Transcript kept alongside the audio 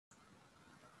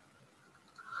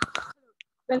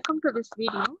Welcome to this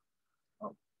video.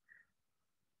 Oh,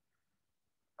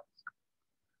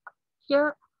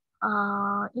 Here,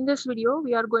 in this video,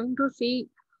 we are going to see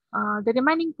the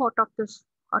remaining part of this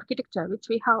architecture, which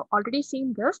we have already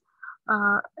seen this.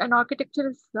 An architecture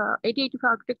is 8085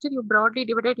 architecture. You broadly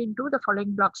divided into the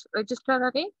following blocks: register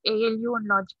array, ALU and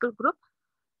logical group,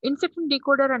 instruction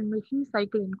decoder and machine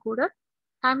cycle encoder,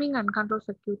 timing and control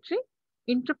circuitry,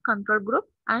 interrupt control group,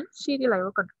 and serial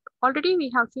IO control. Already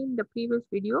we have seen in the previous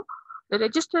video the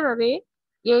register array,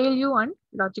 ALU, and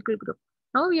logical group.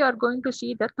 Now we are going to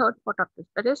see the third part of this,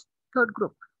 that is third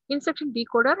group, instruction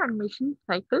decoder and machine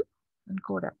cycle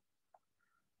encoder.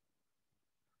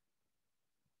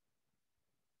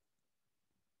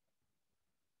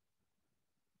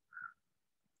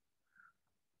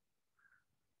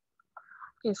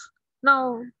 Yes,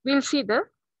 now we'll see the,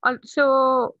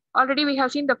 so already we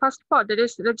have seen the first part, that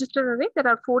is register array. There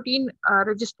are 14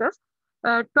 registers.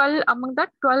 12 among that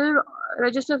 12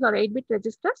 registers are 8-bit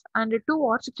registers and 2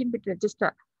 are 16-bit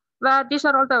register, where these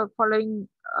are all the following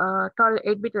 12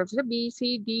 8-bit registers: B,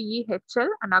 C, D, E, H, L,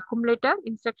 and accumulator,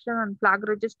 instruction and flag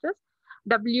registers,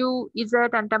 W, Z,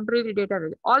 and temporary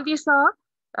data. All these are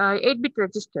 8-bit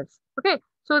registers. Okay,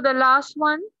 so the last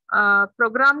one,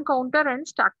 program counter and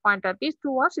stack pointer, these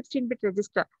two are 16-bit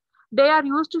register. They are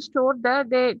used to store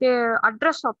the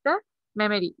address of the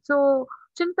memory. So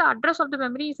since the address of the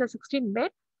memory is a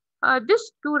 16-bit,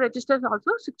 these two registers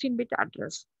also 16-bit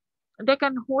address. They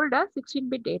can hold a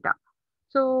 16-bit data.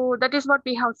 So that is what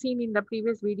we have seen in the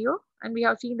previous video, and we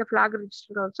have seen the flag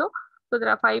register also. So there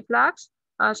are 5 flags: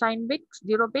 sign bit,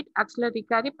 0-bit, auxiliary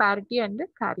carry, parity, and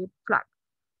carry flag.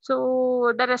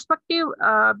 So the respective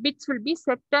bits will be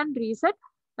set and reset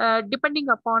depending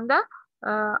upon the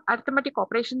arithmetic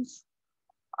operations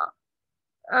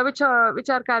which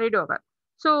are carried over.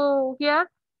 So here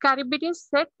carry bit is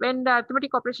set when the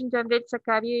arithmetic operation generates a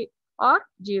carry or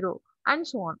 0, and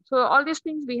so on. So all these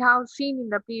things we have seen in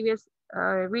the previous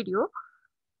video.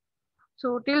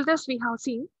 So till this we have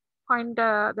seen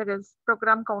that is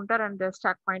program counter and the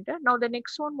stack pointer. Now the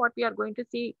next one what we are going to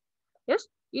see is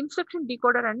instruction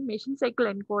decoder and machine cycle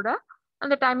encoder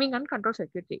and the timing and control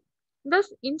circuitry.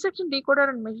 This instruction decoder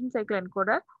and machine cycle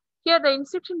encoder, here the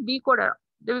instruction decoder,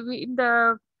 in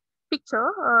the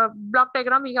picture block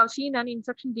diagram we have seen an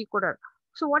instruction decoder.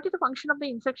 So what is the function of the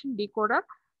instruction decoder?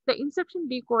 The instruction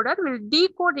decoder will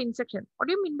decode the instruction. What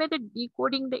do you mean by the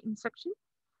decoding the instruction?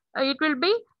 It will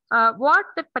be what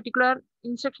that particular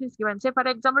instruction is given. Say for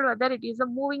example, whether it is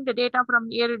moving the data from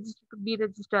A register to B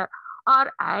register,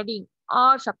 or adding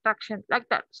or subtraction, like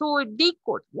that. So it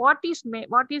decodes what is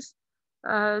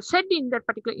said in that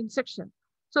particular instruction.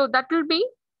 So that will be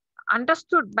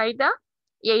understood by the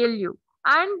ALU,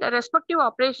 and the respective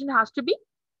operation has to be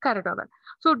carried over.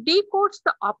 So decodes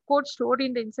the opcode stored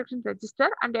in the instruction register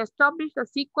and establish the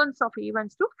sequence of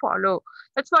events to follow.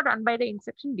 That's what done by the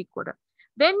instruction decoder.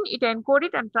 Then it encode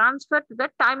it and transfer to the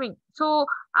timing. So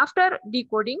after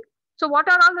decoding, so what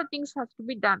are all the things has to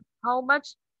be done? How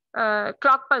much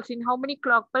clock pulse, in how many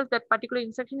clock pulse that particular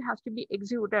instruction has to be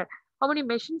executed, how many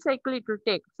machine cycle it will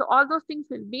take. So all those things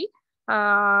will be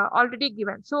already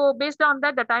given. So based on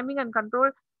that, the timing and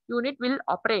control unit will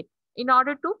operate in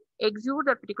order to execute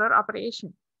that particular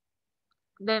operation.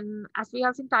 Then as we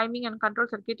have seen, timing and control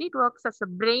circuitry, it works as a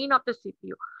brain of the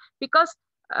CPU, because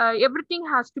everything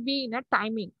has to be in a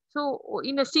timing, so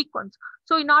in a sequence.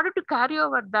 So in order to carry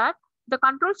over that, the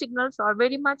control signals are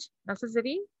very much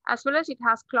necessary, as well as it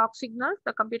has clock signals.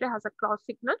 The computer has a clock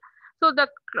signal. So the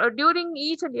during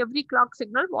each and every clock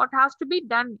signal, what has to be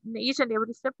done in each and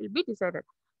every step will be decided.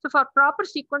 So for proper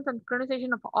sequence and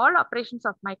synchronization of all operations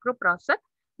of microprocessor,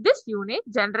 this unit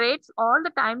generates all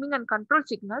the timing and control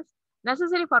signals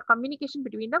necessary for communication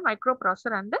between the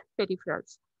microprocessor and the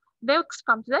peripherals. Next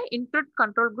comes the interrupt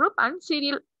control group and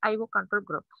serial IO control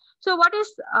group. So what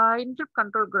is interrupt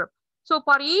control group? So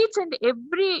for each and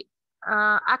every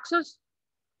access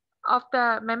of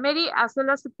the memory as well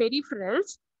as the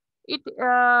peripherals,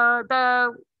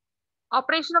 the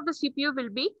operation of the CPU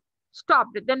will be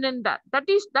stopped then and there. That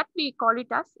we call it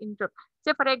as interrupt.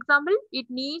 Say for example, it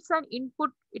needs an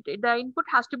input. The input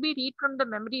has to be read from the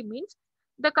memory, means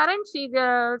the current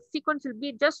sequence will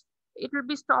be it will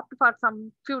be stopped for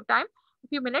some few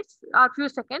minutes or few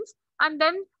seconds, and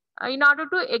then in order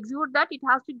to execute that, it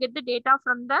has to get the data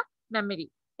from the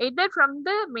memory, either from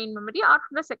the main memory or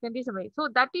from the secondary memory. So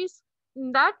that is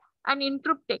in that an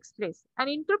interrupt takes place. An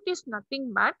interrupt is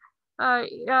nothing but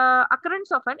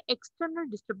occurrence of an external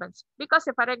disturbance, because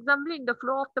for example, in the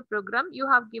flow of the program, you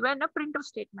have given a printf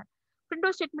statement.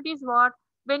 Printf statement is what?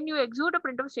 When you execute a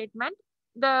printf statement,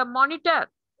 the monitor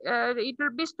it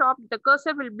will be stopped, the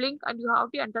cursor will blink and you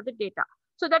have to enter the data.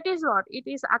 So that is what it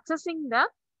is accessing the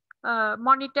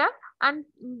monitor, and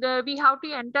we have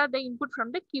to enter the input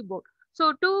from the keyboard.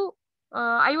 So two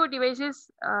IO devices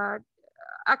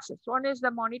access. One is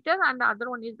the monitor and the other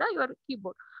one is the your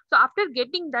keyboard. So after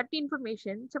getting that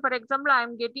information, so for example, I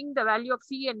am getting the value of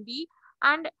C and D,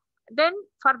 and then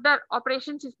further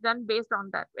operations is done based on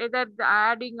that, whether the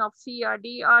adding of C or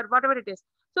D or whatever it is.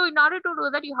 So in order to do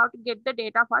that, you have to get the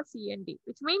data for C and D,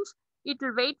 which means it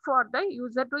will wait for the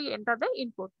user to enter the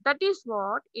input. That is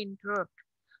what interrupt.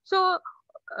 So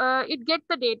it gets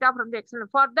the data from the external.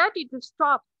 For that, it will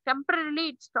stop temporarily.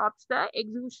 It stops the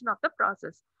execution of the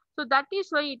process. So that is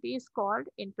why it is called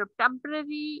interrupt,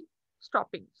 temporary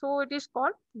stopping. So it is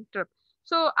called interrupt.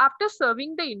 So after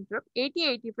serving the interrupt,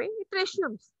 8085, it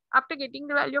resumes. After getting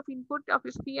the value of input of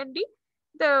C and D,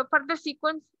 the further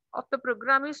sequence of the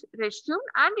program is resumed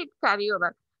and it carry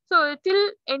over. So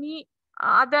till any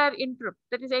other interrupt,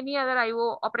 that is any other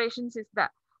IO operations is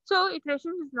there. So it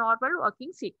resumes its normal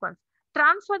working sequence.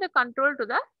 Transfer the control to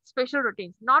the special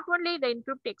routines. Not only the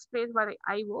interrupt takes place by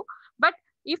IO, but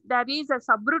if there is a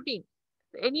subroutine,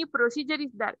 any procedure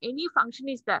is there, any function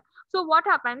is there. So what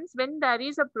happens when there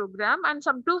is a program and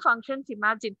some two functions,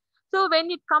 imagine. So when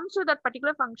it comes to that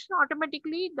particular function,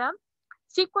 automatically the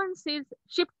sequence is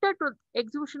shifted to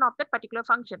execution of that particular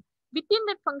function. Within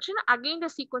that function, again the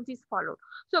sequence is followed.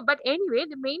 So, but anyway,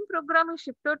 the main program is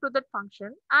shifted to that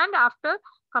function, and after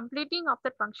completing of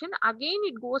that function, again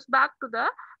it goes back to the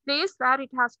place where it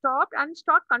has stopped and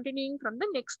start continuing from the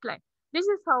next line. This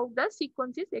is how the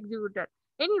sequence is executed.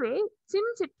 Anyway,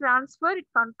 since it transfer it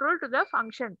control to the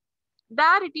function,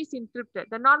 there it is interrupted.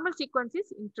 The normal sequence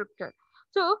is interrupted.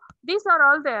 So these are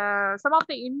all the some of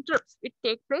the interrupts which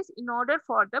take place in order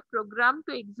for the program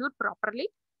to execute properly,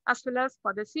 as well as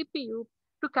for the CPU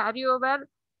to carry over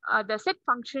the set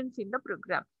functions in the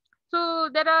program. So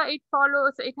there are, it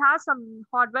follows, it has some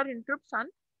hardware interrupts and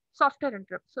software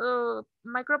interrupts. So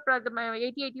the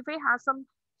 8085 has some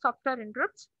software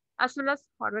interrupts as well as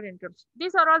hardware interrupts.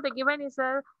 These are all the given is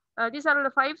these are all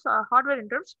the 5 hardware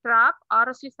interrupts: trap,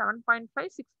 RST 7.5,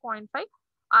 6.5,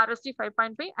 RST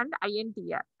 5.5, and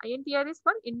INTR. INTR is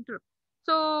for interrupt.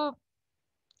 So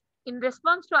in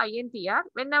response to INTR,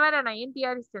 whenever an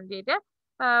INTR is generated,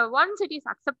 once it is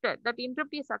accepted, that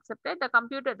interrupt is accepted, the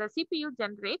computer, the CPU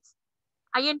generates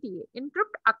INTA,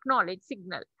 interrupt acknowledge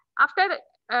signal. After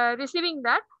receiving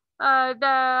that,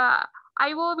 the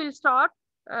IO will start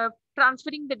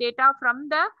transferring the data from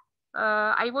the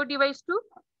IO device to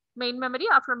main memory,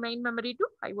 or from main memory to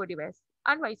IO device,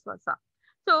 and vice versa.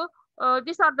 So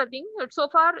these are the things. So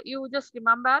far, you just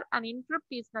remember an interrupt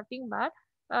is nothing but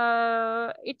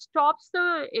it stops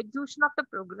the execution of the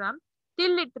program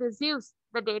till it receives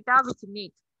the data which it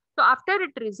needs. So after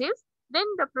it receives, then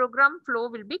the program flow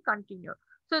will be continued.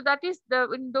 So that is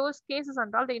the, in those cases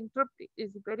and all, the interrupt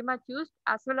is very much used,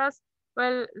 as well as,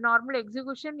 well, normal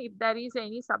execution. If there is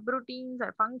any subroutines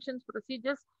or functions,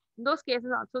 procedures, in those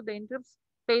cases also the interrupts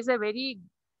plays a very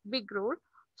big role.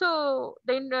 So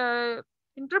the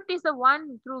interrupt is the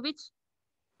one through which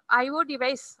IO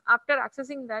device, after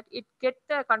accessing that, it get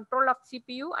the control of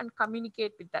CPU and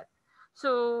communicate with that.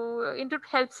 So interrupt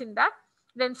helps in that.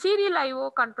 Then serial IO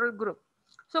control group.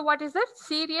 So what is that?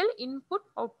 Serial input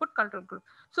output control group.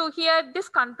 So here this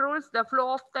controls the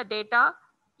flow of the data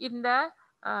in the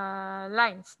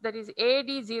lines, that is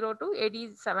AD0 to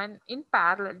AD7 in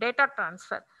parallel data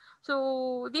transfer.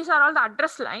 So these are all the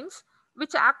address lines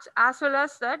which acts as well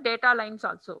as the data lines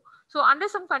also. So under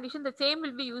some condition, the same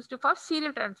will be used for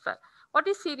serial transfer. What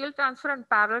is serial transfer and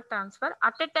parallel transfer?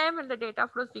 At a time when the data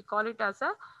flows, we call it as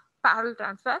a parallel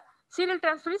transfer. Serial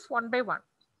transfer is one by one.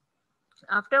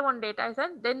 After one data is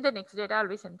sent, then the next data will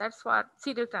be sent. That's for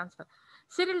serial transfer.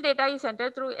 Serial data is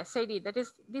entered through SID. That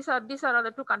is, these are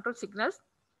the two control signals,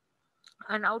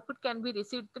 and output can be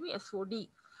received through SOD.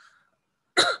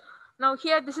 Now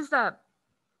here, this is the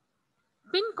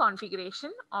pin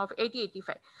configuration of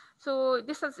 8085. So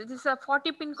this is a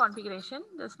 40 pin configuration.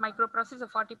 This microprocessor is a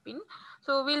 40 pin.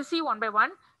 So we'll see one by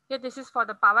one. Here this is for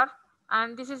the power,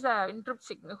 and this is the interrupt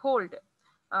signal hold,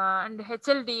 and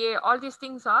HLDA. All these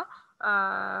things are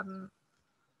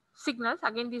signals.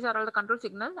 Again, these are all the control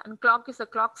signals, and clock is a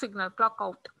clock signal, clock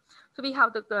out. So we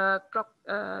have the clock.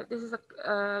 This is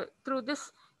a through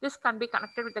this can be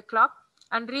connected with the clock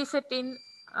and reset in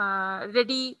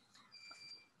ready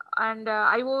and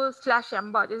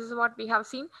IO/ember. This is what we have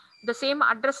seen. The same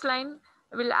address line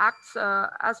will act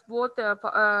as both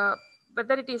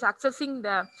whether it is accessing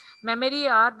the memory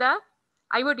or the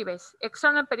IO device,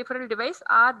 external peripheral device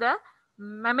or the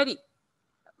memory,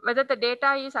 whether the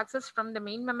data is accessed from the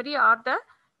main memory or the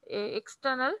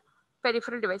external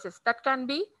peripheral devices that can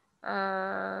be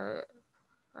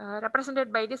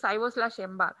represented by this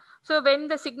IO/M bar. So when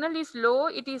the signal is low,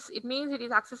 it means it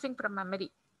is accessing from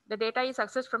memory. The data is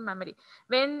accessed from memory.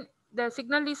 When the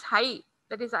signal is high,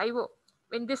 that is IO,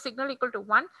 when this signal equal to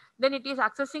 1, then it is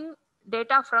accessing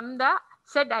data from the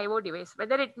said IO device,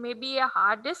 whether it may be a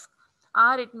hard disk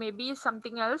or it may be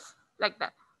something else like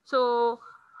that. So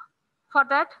for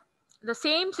that, the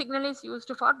same signal is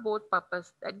used for both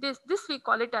purpose. This we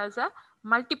call it as a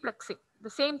multiplexing. The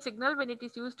same signal when it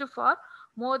is used for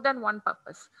more than one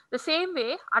purpose. The same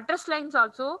way, address lines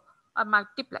also are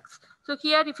multiplex. So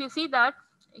here, if you see that,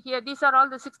 here these are all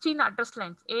the 16 address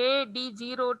lines, A, D,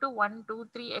 0 to 1, 2,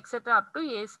 3, etc. up to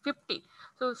A is 50.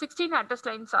 So 16 address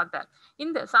lines are there.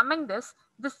 In this, among this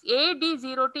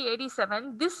AD0 to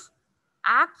AD7, this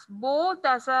acts both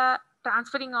as a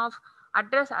transferring of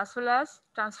address as well as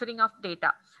transferring of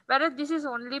data, whereas this is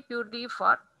only purely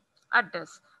for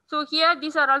address. So here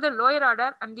these are all the lower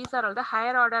order and these are all the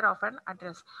higher order of an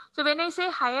address. So when I say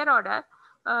higher order,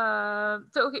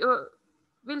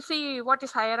 we'll see what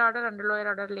is higher order and lower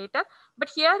order later, but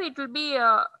here it will be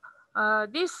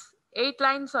these 8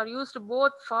 lines are used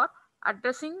both for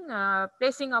addressing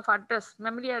placing of address,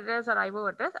 memory address or IO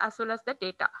address, as well as the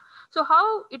data. So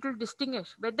how it will distinguish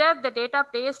whether the data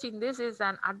placed in this is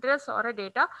an address or a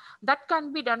data, that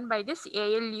can be done by this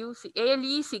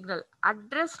ALE signal,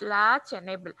 address latch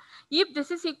enable. If this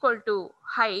is equal to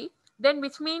high, then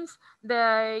which means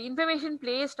the information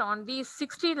placed on these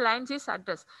 16 lines is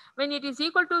address. When it is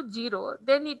equal to 0,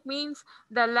 then it means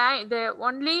the line, the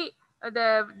only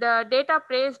the data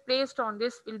placed on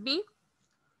this will be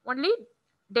only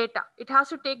data. It has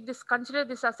to take this, consider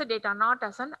this as a data, not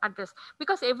as an address,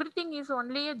 because everything is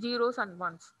only a zeros and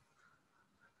ones.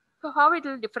 So how it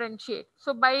will differentiate?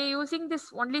 So by using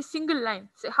this only single line,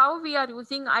 so how we are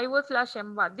using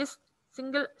IO/M bar, this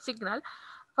single signal,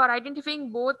 for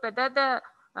identifying both whether the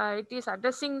it is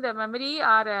addressing the memory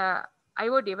or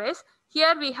IO device.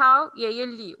 Here we have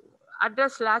ALE,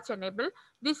 address latch enable.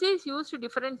 This is used to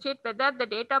differentiate whether the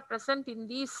data present in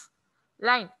this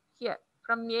line here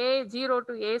from A0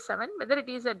 to A7, whether it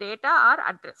is a data or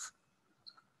address.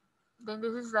 Then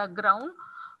this is the ground,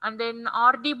 and then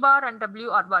RD bar and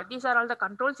WR bar. These are all the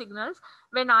control signals.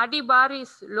 When RD bar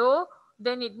is low,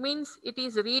 then it means it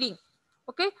is reading.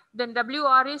 Okay, then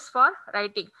WR is for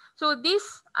writing. So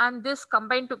this and this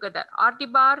combined together,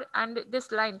 RD bar and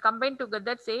this line combined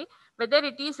together say whether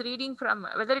it is reading from,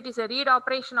 whether it is a read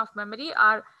operation of memory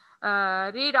or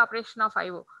read operation of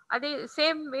IO. The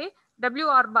same way,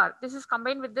 WR bar, this is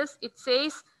combined with this, it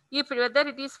says if whether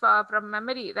it is from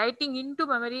memory, writing into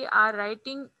memory or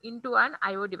writing into an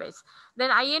IO device.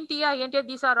 Then INT,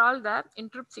 these are all the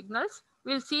interrupt signals.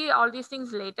 We'll see all these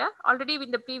things later. Already in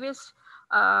the previous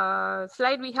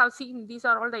slide we have seen these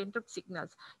are all the interrupt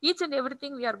signals. Each and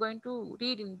everything we are going to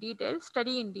read in detail,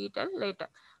 study in detail later.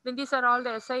 Then these are all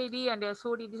the SID and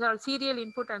SOD. These are serial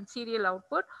input and serial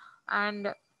output,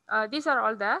 and these are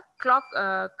all the clock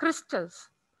crystals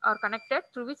are connected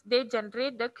through which they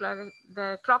generate the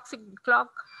clock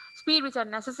speed which are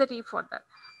necessary for that.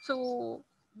 So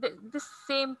this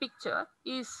same picture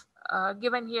is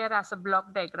given here as a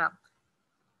block diagram.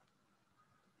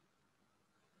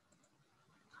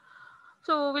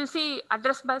 So we'll see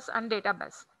address bus and data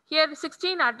bus. Here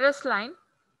 16 address line,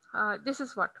 this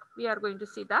is what we are going to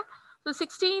see that. So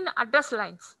 16 address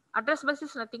lines, address bus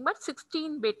is nothing but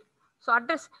 16 bit. So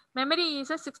address, memory is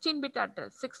a 16-bit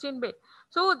address, 16-bit.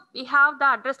 So we have the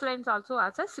address lines also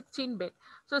as a 16-bit.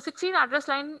 So 16 address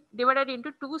line divided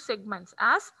into 2 segments,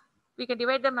 as we can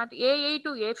divide them at A8 to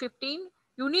A15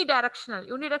 unidirectional.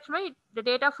 Unidirectional, the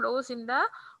data flows in the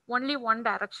only one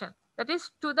direction, that is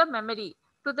to the memory,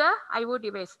 to the IO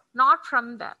device, not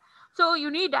from there. So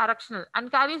unidirectional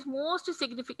and carries most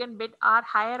significant bit or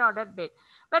higher order bit.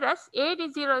 Whereas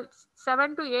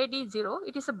AD07 to AD0,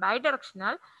 it is a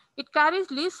bidirectional. It carries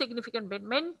least significant bit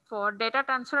meant for data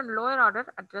transfer and lower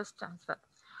order address transfer.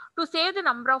 To save the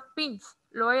number of pins,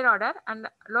 lower order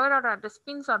address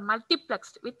pins are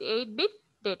multiplexed with 8-bit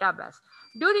data bus.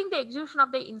 During the execution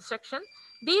of the instruction,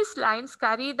 these lines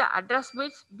carry the address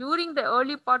bits during the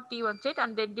early part T1 state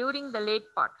and then during the late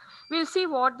part. We'll see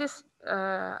what this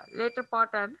later part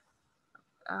and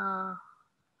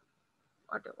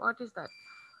what is that.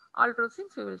 All those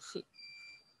things we will see.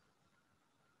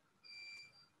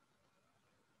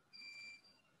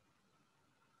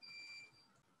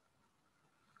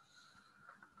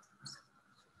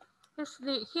 Yes,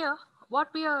 here what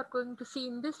we are going to see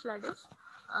in this slide is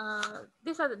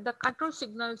these are the control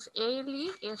signals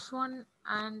ALE, S1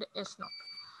 and S0.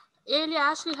 ALE,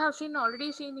 as we have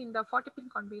already seen in the 40-pin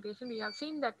configuration, we have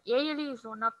seen that ALE is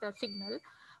one of the signal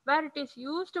where it is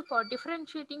used for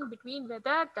differentiating between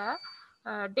whether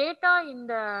the data in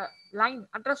the line,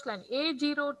 address line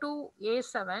A0 to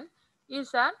A7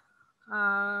 is a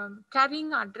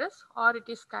carrying address or it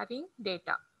is carrying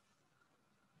data.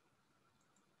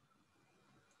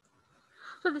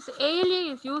 So this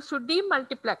ALE is used to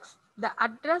demultiplex the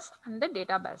address and the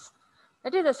data bus.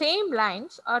 That is, the same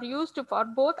lines are used for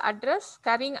both address,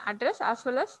 carrying address as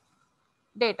well as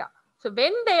data. So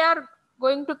when they are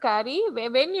going to carry,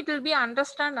 when it will be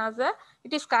understand as a,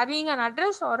 it is carrying an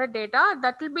address or a data,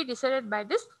 that will be decided by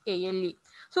this ALE.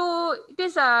 So it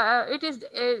is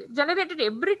generated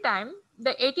every time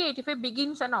the 8085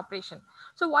 begins an operation.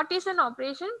 So what is an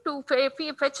operation? To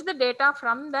fetch the data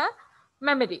from the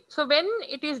memory. So when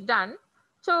it is done,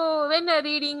 so when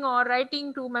reading or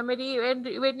writing to memory,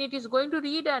 when it is going to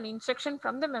read an instruction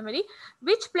from the memory,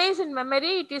 which place in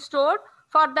memory it is stored,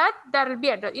 for that there will be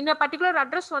address. In a particular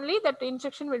address only that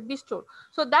instruction will be stored.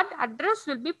 So that address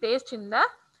will be placed in the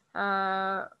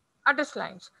address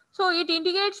lines. So it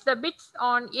indicates the bits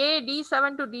on A,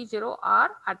 D7 to D0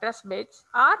 are address bits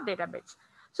or data bits.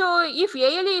 So if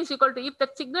ALE is equal to, if the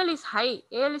signal is high,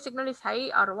 ALE signal is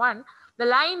high or 1, the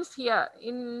lines here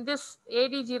in this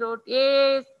AD0,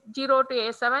 A0 to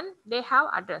A7, they have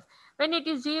address. When it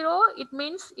is 0, it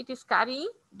means it is carrying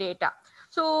data.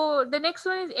 So the next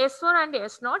one is S1 and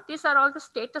S0. These are all the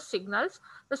status signals.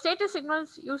 The status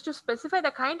signals used to specify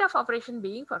the kind of operation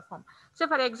being performed. So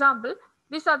for example,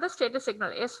 these are the status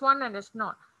signal S1 and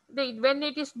S0. When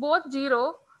it is both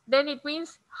 0, then it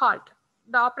means halt.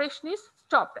 The operation is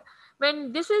stopped.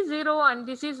 When this is 0 and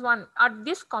this is 1, at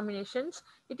these combinations,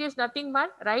 it is nothing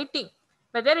but writing.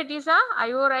 Whether it is a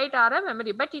IO write or a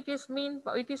memory, but it is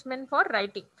meant for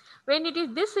writing. When it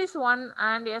is this is 1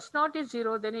 and S0 is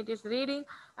 0, then it is reading,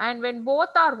 and when both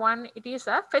are 1, it is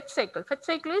a fetch cycle. Fetch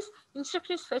cycle is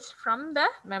instruction is fetched from the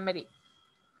memory.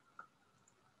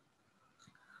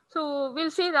 So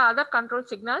we'll see the other control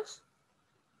signals.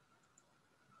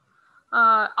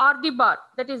 RD bar,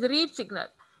 that is read signal.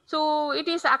 So it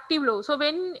is active low. So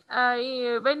when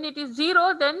it is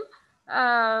 0, then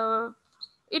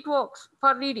it works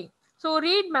for reading. So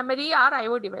read memory or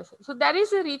IO devices. So there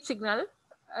is a read signal,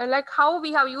 like how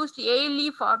we have used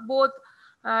ALE for both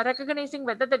recognizing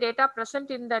whether the data present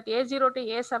in that A0 to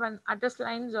A7 address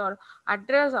lines or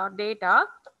address or data.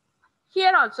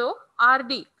 Here also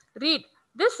RD, read.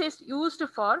 This is used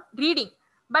for reading,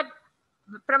 but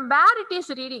from where it is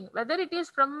reading, whether it is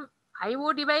from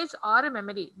IO device or a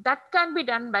memory, that can be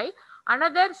done by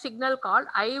another signal called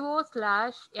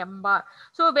IO/M bar.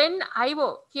 So when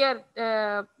IO here,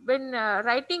 when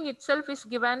writing itself is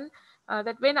given,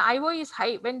 that when IO is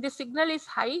high, when the signal is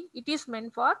high, it is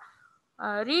meant for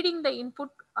reading the input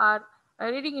or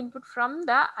reading input from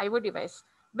the IO device.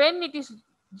 When it is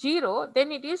 0,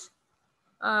 then it is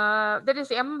that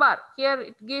is M bar. Here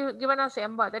it given as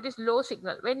M bar, that is low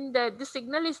signal. When this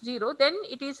signal is 0, then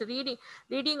it is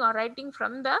reading or writing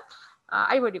from the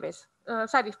IO device,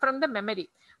 from the memory.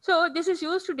 So this is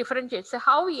used to differentiate. So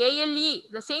how ALE,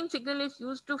 the same signal is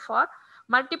used for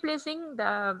multiplexing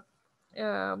the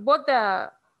both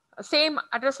the same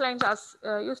address lines as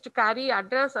used to carry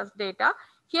address as data.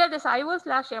 Here this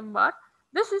IO/M bar,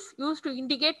 this is used to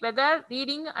indicate whether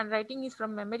reading and writing is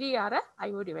from memory or a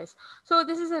IO device. So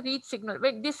this is a read signal.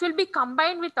 This will be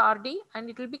combined with RD and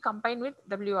it will be combined with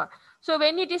WR. So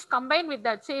when it is combined with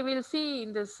that, say we'll see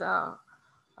in this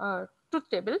truth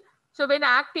table. So when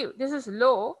active, this is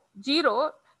low,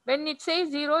 0. When it says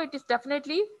 0, it is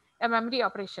definitely a memory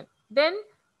operation. Then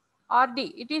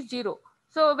RD, it is 0.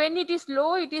 So when it is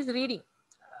low, it is reading.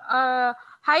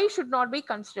 High should not be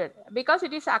considered because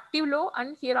it is active low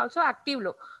and here also active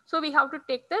low. So we have to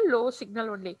take the low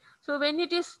signal only. So when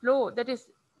it is low, that is,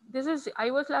 this is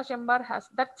IO/M bar has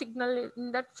that signal,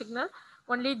 in that signal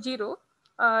only 0.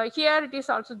 Here it is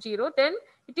also 0. Then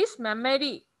it is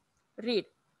memory read.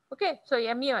 Okay, so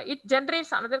MEMR, it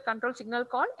generates another control signal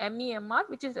called MEMR,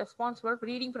 which is responsible for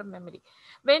reading from memory.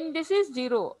 When this is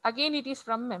 0, again it is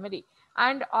from memory,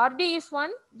 and RD is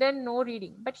 1, then no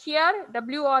reading. But here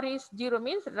WR is 0,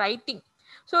 means writing.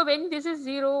 So when this is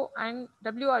 0 and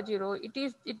WR 0,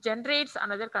 it generates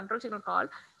another control signal called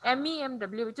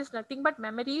MEMW, which is nothing but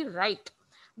memory write.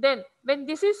 Then when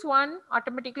this is 1,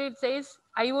 automatically it says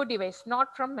IO device,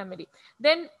 not from memory.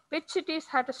 Then which it is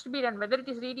has to be done, whether it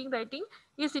is reading, writing,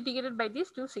 is indicated by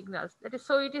these two signals. That is,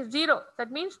 so it is 0.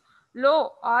 That means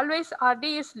low, always RD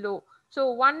is low.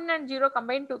 So 1 and 0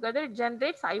 combined together, it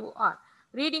generates IOR,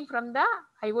 reading from the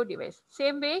IO device.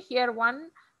 Same way here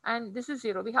 1 and this is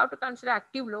 0. We have to consider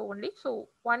active low only. So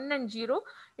 1 and 0,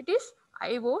 it is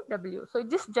IOW. So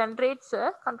this generates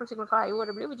a control signal called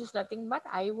IOW, which is nothing but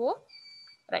IO,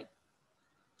 right?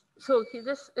 So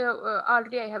this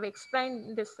already I have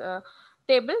explained this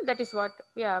table. That is what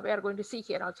we are going to see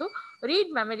here also.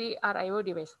 Read memory or IO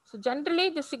device. So generally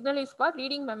the signal is for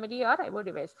reading memory or IO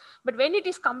device. But when it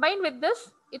is combined with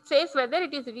this, it says whether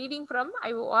it is reading from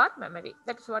IO or memory.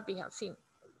 That is what we have seen,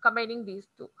 combining these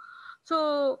two.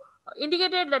 So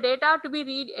indicated the data to be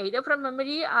read either from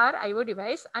memory or IO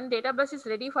device, and data bus is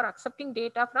ready for accepting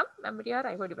data from memory or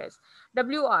IO device.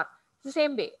 WR, the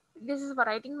same way. This is for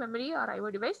writing memory or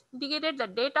IO device. Indicated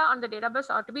that data on the data bus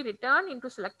are to be returned into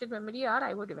selected memory or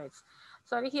IO device.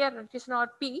 Sorry, here it is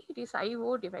not P, it is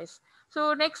IO device.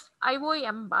 So next,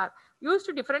 IOM bar, used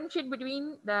to differentiate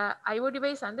between the IO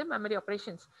device and the memory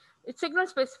operations. Its signal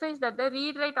specifies that the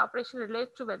read-write operation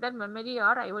relates to whether memory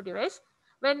or IO device.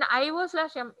 When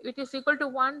IO/M it is equal to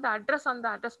 1, the address on the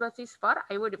address bus is for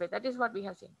IO device. That is what we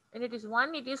have seen. When it is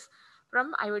 1, it is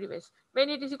from IO device. When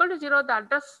it is equal to 0, the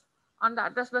address on the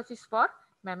address bus is for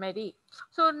memory.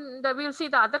 So we will see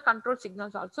the other control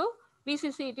signals also.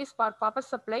 VCC, it is for power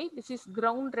supply. This is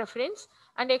ground reference.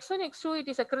 And X1, X2, it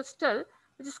is a crystal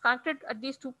which is connected at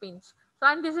these two pins. So,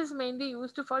 and this is mainly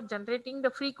used for generating the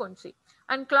frequency,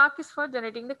 and clock is for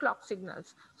generating the clock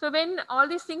signals. So when all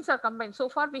these things are combined, so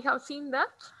far we have seen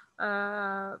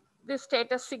the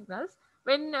status signals.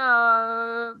 When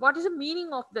what is the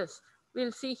meaning of this?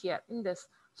 We'll see here in this.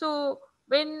 So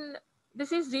when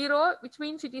this is 0, which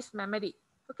means it is memory.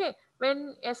 Okay,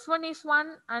 when S1 is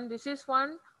 1 and this is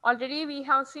 1, already we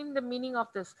have seen the meaning of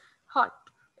this. Halt.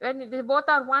 When they both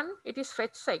are 1, it is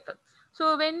fetch cycle.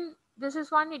 So when this is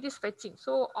 1, it is fetching.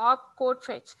 So op code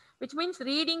fetch, which means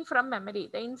reading from memory.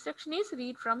 The instruction is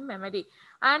read from memory,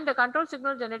 and the control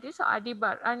signal generated is RD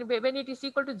bar, and when it is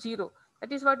equal to 0,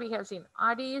 that is what we have seen.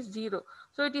 RD is 0,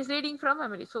 so it is reading from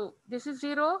memory. So this is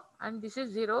 0 and this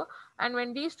is 0, and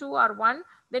when these two are 1,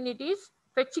 then it is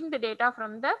fetching the data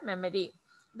from the memory.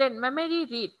 Then memory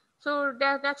read. So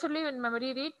naturally when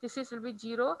memory read, this is will be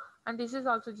 0 and this is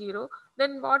also 0.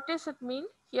 Then what does it mean?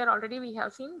 Here already we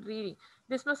have seen reading.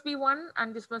 This must be 1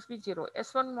 and this must be 0.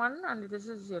 S1 1 and this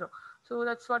is 0. So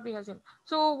that's what we have seen.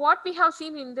 So what we have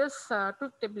seen in this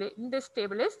truth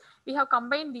table, is we have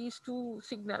combined these two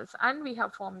signals and we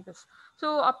have formed this.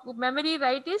 So memory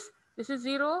write is this is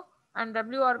 0 and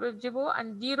WR 0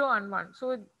 and 0 and 1.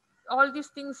 So all these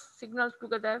things signals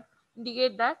together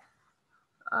indicate that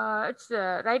it's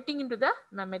writing into the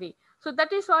memory. So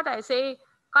that is what I say,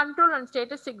 control and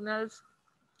status signals,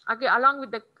 okay, along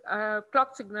with the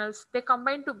clock signals, they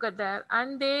combine together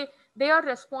and they are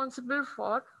responsible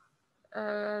for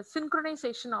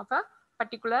synchronization of a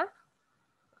particular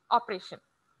operation.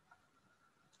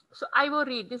 So IO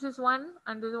read, this is 1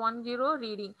 and this is 1 0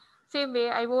 reading. Same way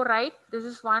IO write, this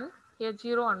is 1, here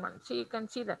 0 and 1. So you can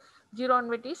see that 0 and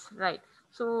 1 is write.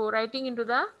 So writing into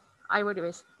the IO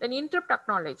device. Then interrupt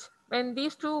acknowledge. When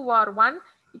these two are 1,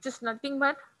 it is nothing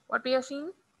but what we are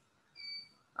seeing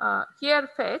here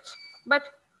fetch. But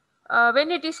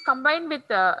when it is combined with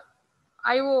the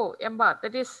IO bar,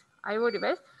 that is IO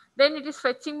device, then it is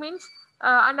fetching means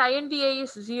and INTA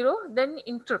is 0, then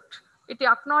interrupt. It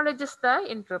acknowledges the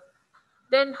interrupt.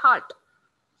 Then halt.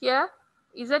 Here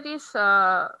Z is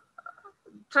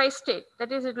tri-state,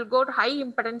 that is it will go to high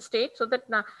impedance state, so that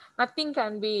nothing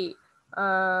can be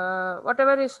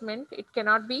whatever is meant, it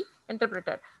cannot be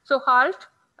interpreted. So halt,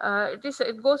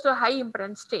 it goes to a high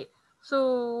impedance state.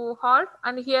 So halt,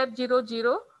 and here 0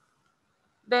 0,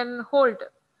 then hold.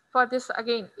 For this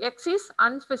again, X is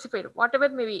unspecified, whatever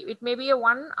may be, it may be a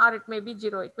 1 or it may be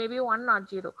 0, it may be 1 or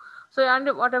 0. So and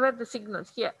whatever the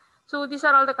signals here. So these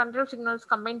are all the control signals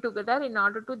combined together in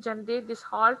order to generate this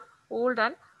halt, hold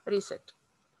and reset.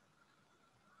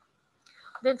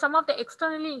 Then some of the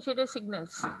externally initiated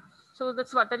signals. So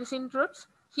that's what that is interrupts.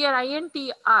 Here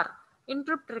INTR,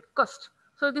 interrupt request.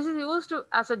 So this is used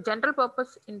as a general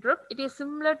purpose interrupt. It is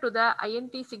similar to the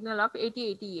INT signal of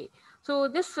 8080A. So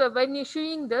this when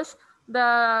issuing this,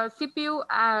 the CPU,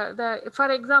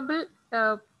 for example,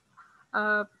 a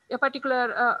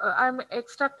particular I'm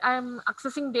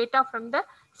accessing data from the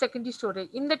secondary storage.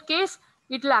 In that case,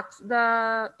 it lacks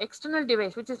the external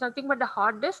device, which is nothing but the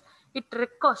hard disk. It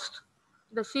requests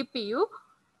the CPU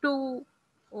to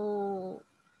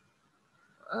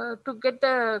get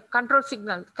the control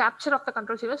signal, capture of the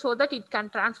control signal, so that it can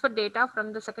transfer data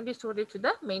from the secondary storage to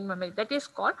the main memory. That is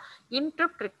called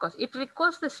interrupt request. It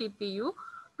requests the CPU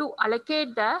to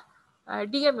allocate the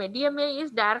DMA. DMA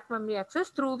is direct memory access,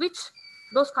 through which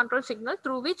those control signals,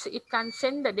 through which it can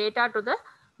send the data to the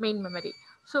main memory.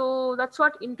 So that's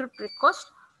what interrupt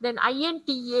request. Then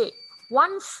INTA,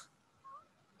 once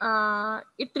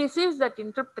it receives that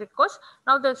interrupt request,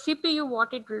 now the CPU,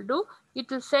 what it will do, it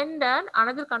will send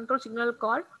another control signal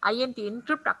called INT,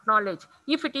 interrupt acknowledge.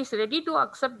 If it is ready to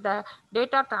accept the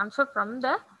data transfer from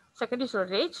the secondary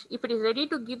storage, if it is ready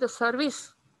to give the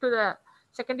service to the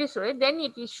secondary storage, then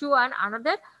it issue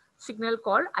another signal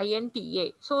called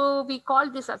INTA. So we call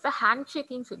this as a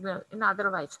handshaking signal. In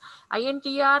otherwise,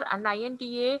 INTR and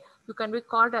INTA, you can be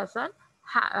called as a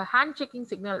handshaking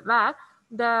signal, where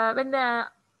when the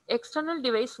external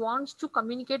device wants to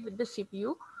communicate with the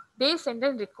CPU, they send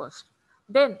a request.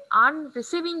 Then on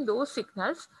receiving those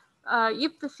signals,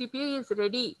 if the CPU is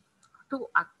ready to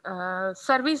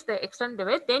service the external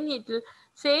device, then it will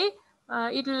say,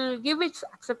 it will give its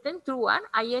acceptance through an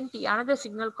INT, another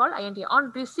signal called INT.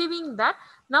 On receiving that,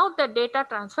 now the data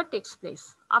transfer takes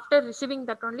place. After receiving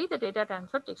that only, the data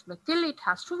transfer takes place. Till it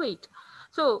has to wait.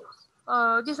 So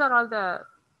these are all the,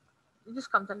 this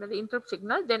comes under the interrupt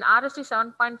signal. Then RST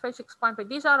 7.5, 6.5,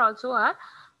 these are also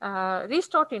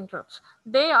restart interrupts.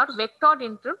 They are vectored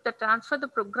interrupt that transfer the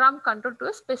program control to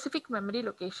a specific memory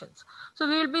locations. So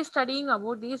we will be studying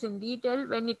about these in detail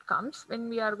when it comes, when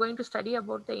we are going to study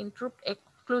about the interrupt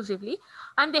exclusively,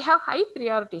 and they have high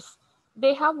priorities.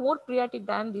 They have more priority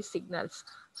than these signals.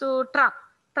 So trap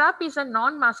is a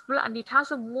non-maskable and it has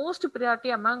the most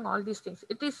priority among all these things.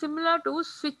 It is similar to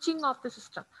switching off the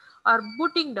system or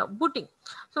booting.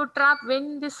 So trap,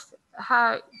 when this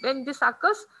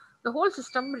occurs, the whole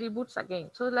system reboots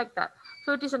again. So like that.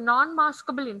 So it is a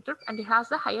non-maskable interrupt and it has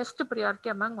the highest priority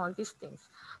among all these things.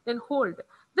 Then hold.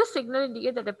 This signal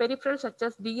indicates that a peripheral such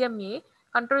as DMA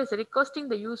control is requesting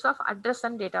the use of address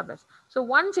and database. So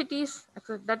once it is,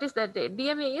 that is, that the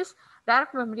DMA is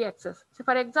direct memory access. So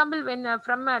for example, when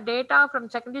from data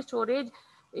from secondary storage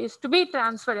is to be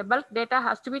transferred, a bulk data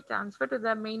has to be transferred to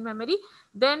the main memory,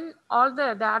 then all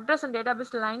the address and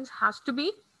database lines has to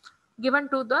be given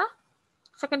to the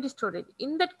secondary storage.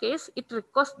 In that case, it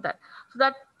requests that. So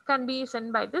that can be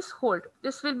sent by this hold.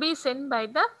 This will be sent by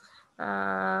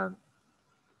the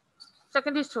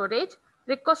secondary storage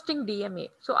requesting DMA.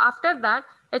 So after that,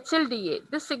 HLDA,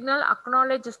 this signal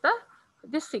acknowledges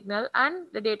this signal and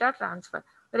the data transfer.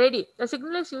 Ready. The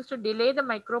signal is used to delay the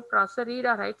microprocessor read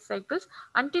or write cycles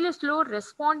until a slow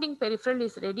responding peripheral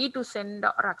is ready to send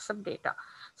or accept data.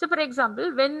 So for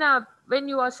example, when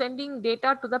you are sending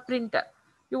data to the printer,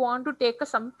 you want to take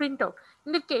some printout.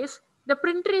 In the case, the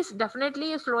printer is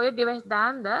definitely a slower device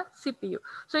than the CPU.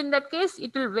 So in that case,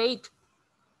 it will wait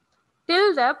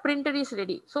till the printer is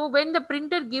ready. So when the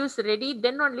printer gives ready,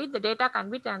 then only the data can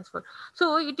be transferred.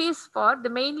 So it is for the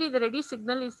mainly the ready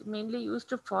signal is mainly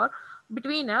used for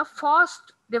between a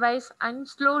fast device and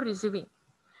slow receiving.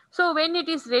 So when it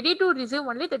is ready to receive,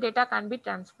 only the data can be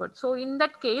transferred. So in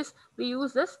that case, we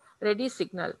use this ready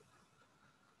signal.